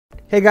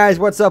Hey guys,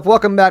 what's up?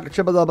 Welcome back to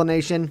Triple Double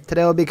Nation.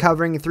 Today we'll be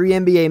covering 3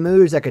 NBA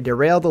moves that could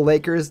derail the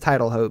Lakers'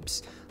 title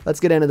hopes. Let's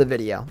get into the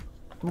video.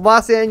 The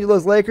Los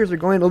Angeles Lakers are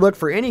going to look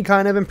for any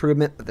kind of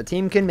improvement that the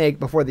team can make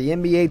before the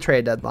NBA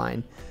trade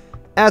deadline.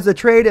 As the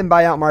trade and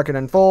buyout market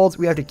unfolds,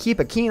 we have to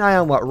keep a keen eye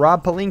on what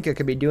Rob Pelinka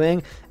could be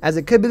doing, as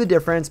it could be the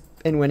difference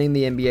in winning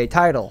the NBA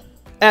title.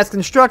 As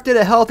constructed,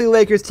 a healthy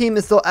Lakers team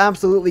is still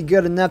absolutely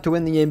good enough to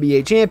win the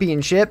NBA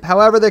championship.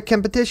 However, the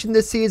competition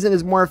this season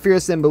is more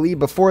fierce than believed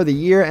before the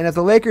year, and if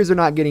the Lakers are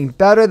not getting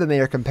better, then they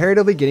are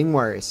comparatively getting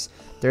worse.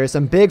 There are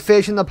some big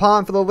fish in the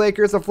pond for the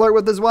Lakers to flirt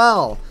with as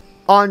well.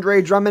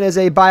 Andre Drummond is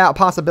a buyout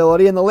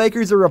possibility, and the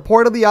Lakers are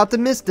reportedly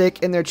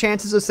optimistic in their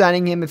chances of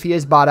signing him if he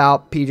is bought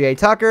out. PJ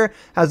Tucker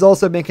has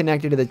also been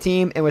connected to the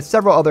team, and with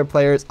several other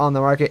players on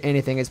the market,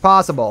 anything is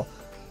possible.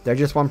 There's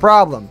just one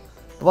problem.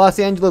 The Los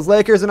Angeles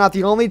Lakers are not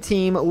the only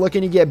team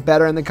looking to get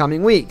better in the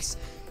coming weeks.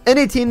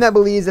 Any team that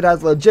believes it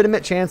has a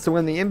legitimate chance to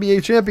win the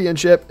NBA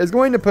championship is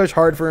going to push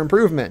hard for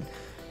improvement.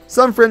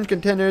 Some fringe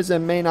contenders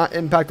may not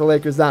impact the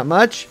Lakers that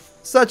much,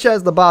 such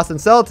as the Boston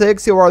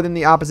Celtics, who are in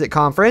the opposite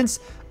conference.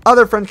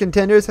 Other fringe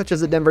contenders, such as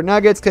the Denver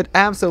Nuggets, could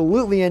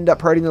absolutely end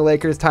up hurting the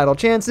Lakers' title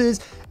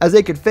chances, as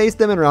they could face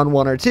them in round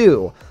 1 or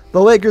 2.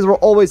 The Lakers will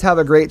always have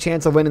a great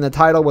chance of winning the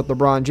title with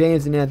LeBron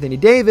James and Anthony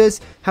Davis.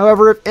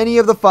 However, if any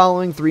of the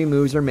following 3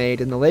 moves are made,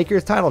 then the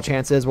Lakers' title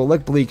chances will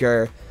look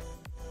bleaker.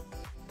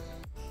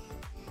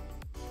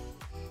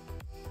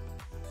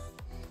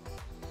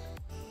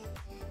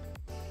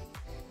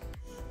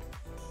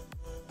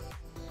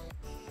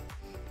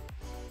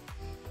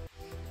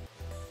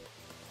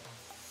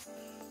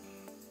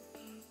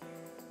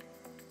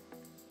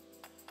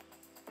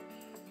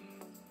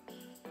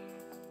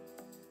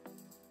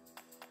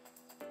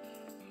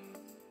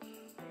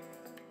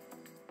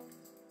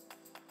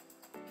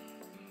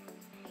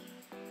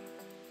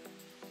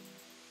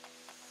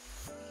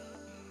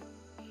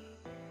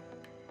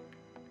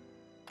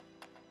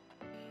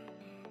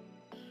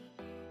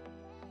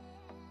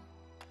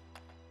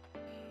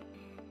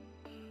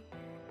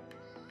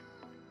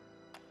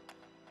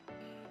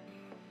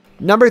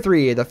 Number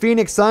 3, the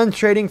Phoenix Suns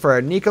trading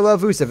for Nikola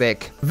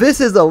Vucevic.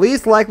 This is the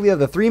least likely of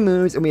the 3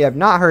 moves, and we have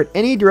not heard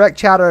any direct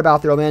chatter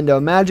about the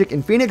Orlando Magic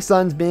and Phoenix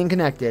Suns being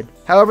connected.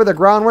 However, the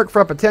groundwork for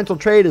a potential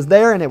trade is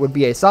there, and it would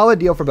be a solid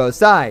deal for both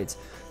sides.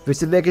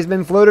 Vucevic has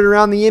been floated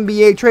around the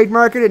NBA trade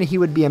market, and he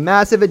would be a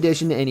massive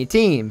addition to any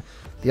team.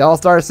 The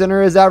All-Star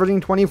center is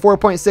averaging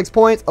 24.6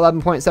 points,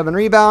 11.7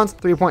 rebounds,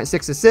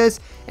 3.6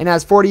 assists, and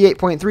has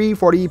 48.3,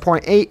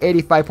 40.8,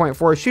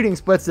 85.4 shooting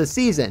splits this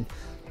season.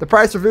 The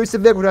price for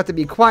Vucevic would have to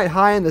be quite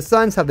high, and the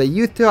Suns have the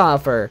youth to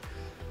offer.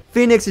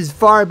 Phoenix is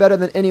far better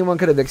than anyone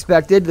could have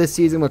expected this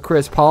season, with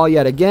Chris Paul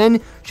yet again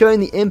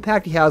showing the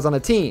impact he has on a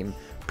team.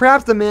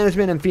 Perhaps the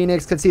management in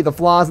Phoenix could see the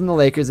flaws in the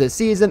Lakers this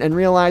season and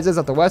realizes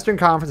that the Western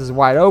Conference is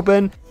wide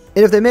open,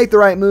 and if they make the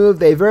right move,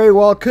 they very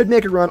well could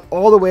make a run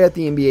all the way at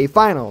the NBA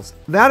Finals.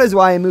 That is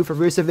why a move for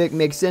Vucevic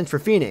makes sense for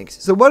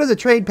Phoenix. So what is a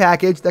trade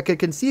package that could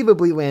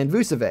conceivably land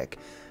Vucevic?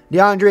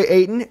 DeAndre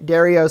Ayton,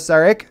 Dario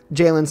Saric,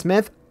 Jalen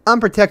Smith,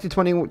 unprotected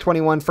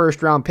 2021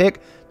 first round pick,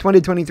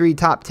 2023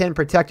 top 10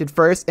 protected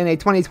first, and a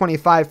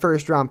 2025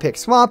 first round pick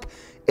swap.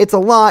 It's a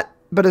lot,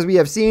 but as we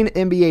have seen,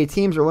 NBA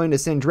teams are willing to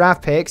send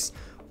draft picks.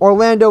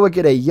 Orlando would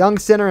get a young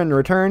center in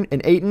return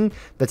in Ayton,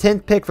 the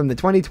 10th pick from the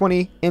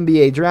 2020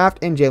 NBA draft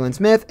in Jalen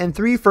Smith, and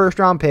 3 first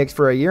round picks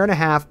for a year and a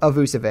half of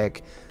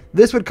Vucevic.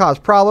 This would cause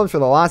problems for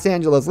the Los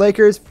Angeles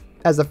Lakers,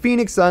 as the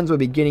Phoenix Suns would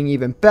be getting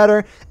even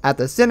better at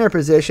the center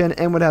position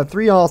and would have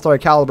 3 All-Star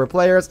caliber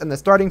players in the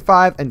starting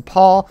 5 in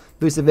Paul,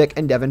 Vucevic,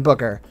 and Devin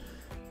Booker.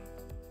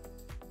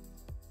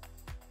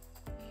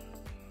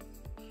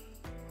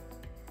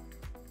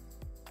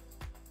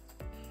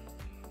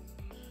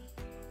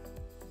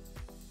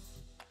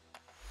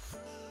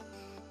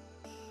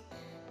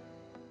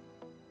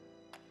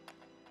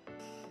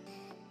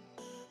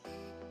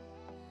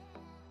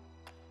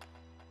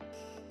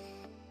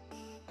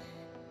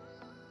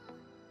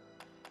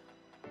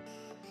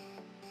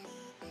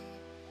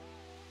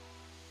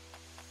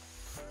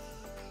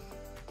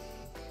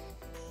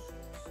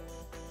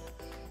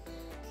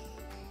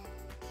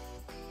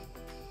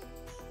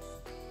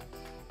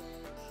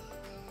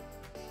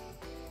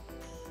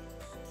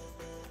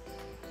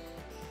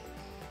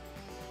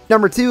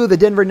 Number 2, the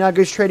Denver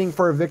Nuggets trading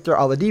for Victor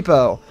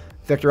Oladipo.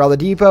 Victor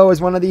Oladipo is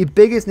one of the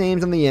biggest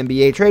names on the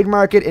NBA trade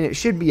market, and it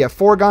should be a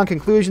foregone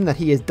conclusion that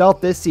he is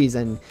dealt this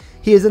season.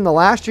 He is in the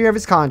last year of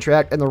his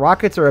contract, and the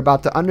Rockets are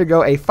about to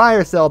undergo a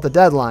fire sale at the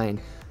deadline.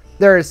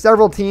 There are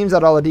several teams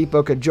that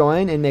Oladipo could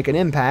join and make an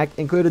impact,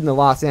 including the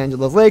Los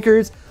Angeles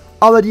Lakers.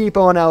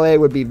 Oladipo in LA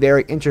would be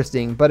very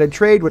interesting, but a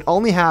trade would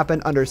only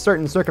happen under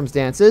certain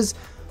circumstances.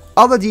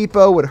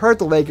 Oladipo would hurt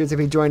the Lakers if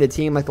he joined a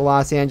team like the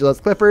Los Angeles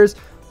Clippers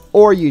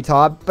or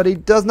Utah, but he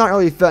does not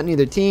really fit in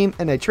either team,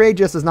 and a trade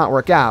just does not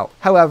work out.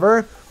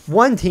 However,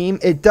 one team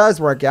it does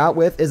work out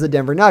with is the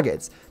Denver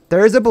Nuggets.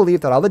 There is a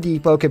belief that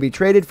Oladipo could be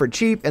traded for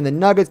cheap, and the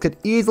Nuggets could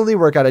easily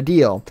work out a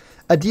deal.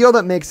 A deal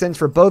that makes sense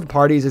for both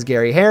parties is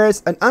Gary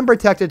Harris, an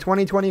unprotected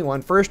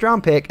 2021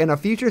 first-round pick and a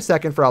future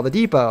second for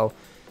Oladipo.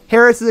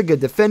 Harris is a good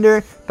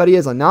defender, but he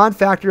is a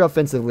non-factor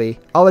offensively.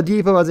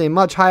 Oladipo has a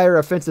much higher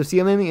offensive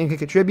ceiling and can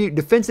contribute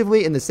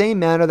defensively in the same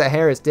manner that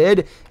Harris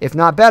did, if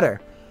not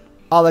better.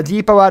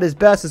 Oladipo at his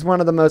best is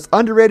one of the most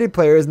underrated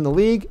players in the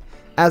league,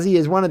 as he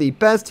is one of the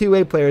best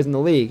two-way players in the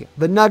league.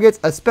 The Nuggets,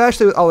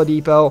 especially with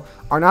Oladipo,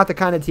 are not the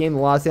kind of team the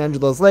Los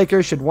Angeles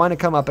Lakers should want to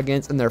come up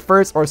against in their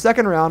first or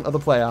second round of the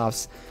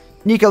playoffs.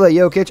 Nikola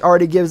Jokic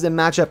already gives them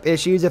matchup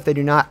issues if they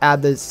do not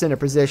add the center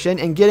position,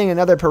 and getting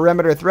another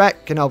perimeter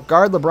threat can help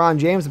guard LeBron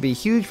James and be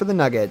huge for the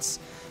Nuggets.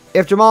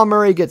 If Jamal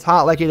Murray gets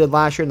hot like he did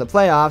last year in the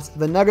playoffs,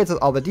 the Nuggets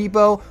with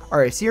Oladipo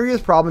are a serious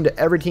problem to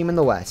every team in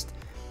the West.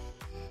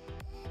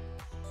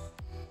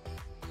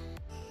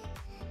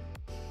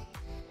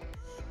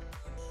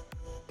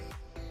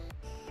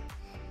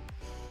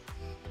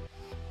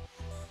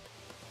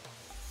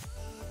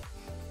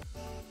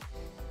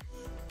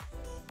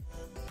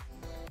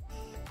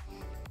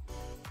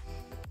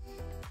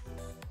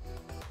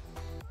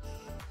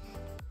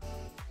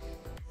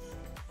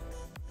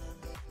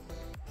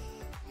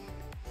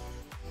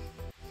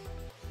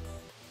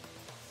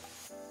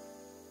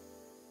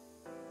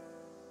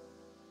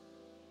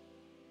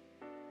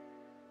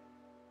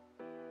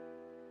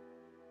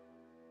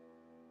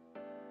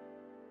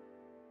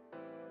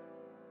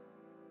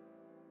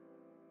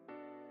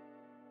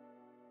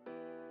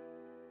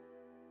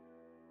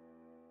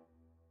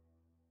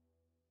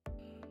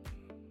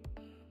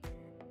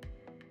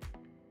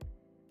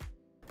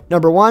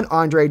 Number 1,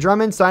 Andre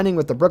Drummond signing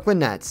with the Brooklyn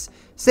Nets.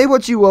 Say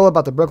what you will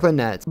about the Brooklyn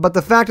Nets, but the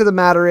fact of the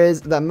matter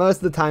is that most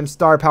of the time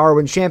star power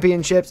wins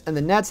championships, and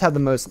the Nets have the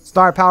most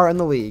star power in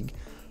the league.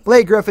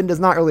 Blake Griffin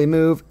does not really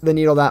move the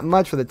needle that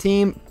much for the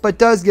team, but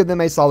does give them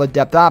a solid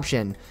depth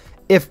option.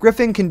 If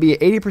Griffin can be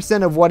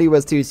 80% of what he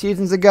was 2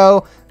 seasons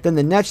ago, then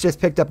the Nets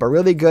just picked up a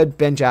really good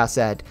bench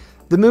asset.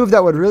 The move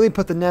that would really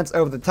put the Nets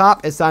over the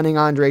top is signing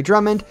Andre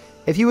Drummond,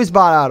 if he was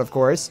bought out, of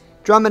course.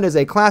 Drummond is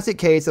a classic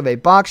case of a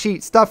box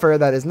sheet stuffer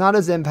that is not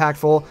as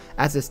impactful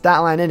as his stat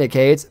line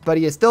indicates, but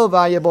he is still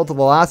valuable to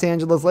the Los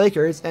Angeles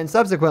Lakers and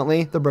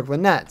subsequently the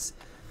Brooklyn Nets.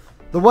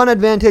 The one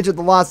advantage that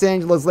the Los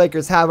Angeles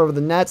Lakers have over the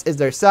Nets is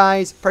their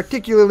size,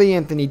 particularly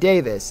Anthony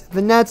Davis.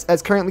 The Nets,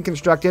 as currently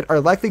constructed, are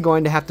likely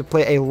going to have to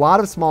play a lot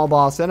of small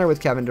ball center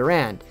with Kevin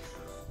Durant.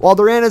 While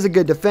Durant is a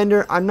good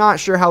defender, I'm not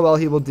sure how well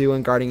he will do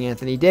in guarding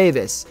Anthony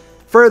Davis.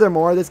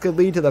 Furthermore, this could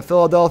lead to the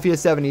Philadelphia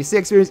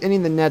 76ers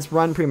ending the Nets'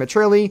 run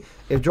prematurely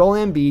if Joel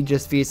Embiid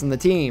just feasts on the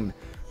team.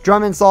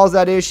 Drummond solves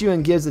that issue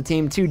and gives the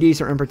team 2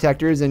 decent rim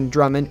protectors in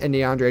Drummond and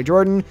DeAndre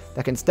Jordan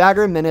that can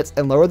stagger minutes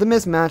and lower the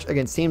mismatch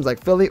against teams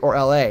like Philly or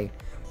LA.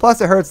 Plus,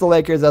 it hurts the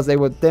Lakers as they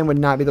would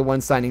not be the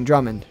ones signing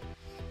Drummond.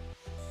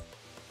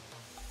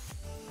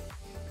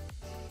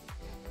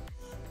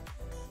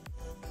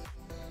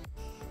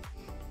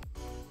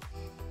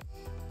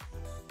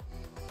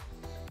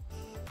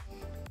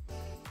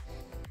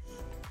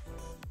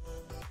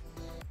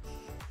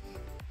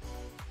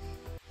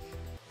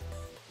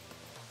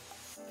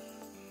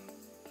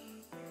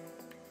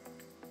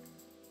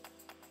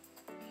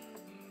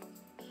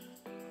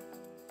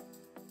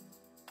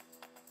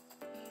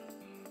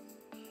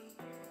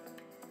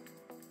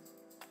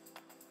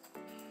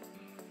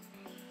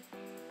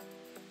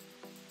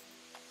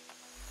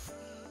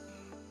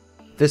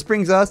 This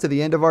brings us to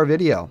the end of our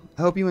video.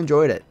 I hope you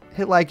enjoyed it.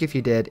 Hit like if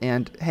you did,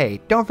 and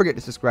hey, don't forget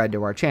to subscribe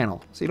to our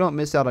channel so you don't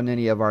miss out on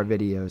any of our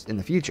videos in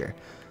the future.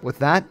 With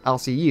that, I'll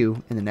see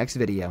you in the next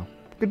video.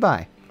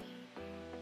 Goodbye.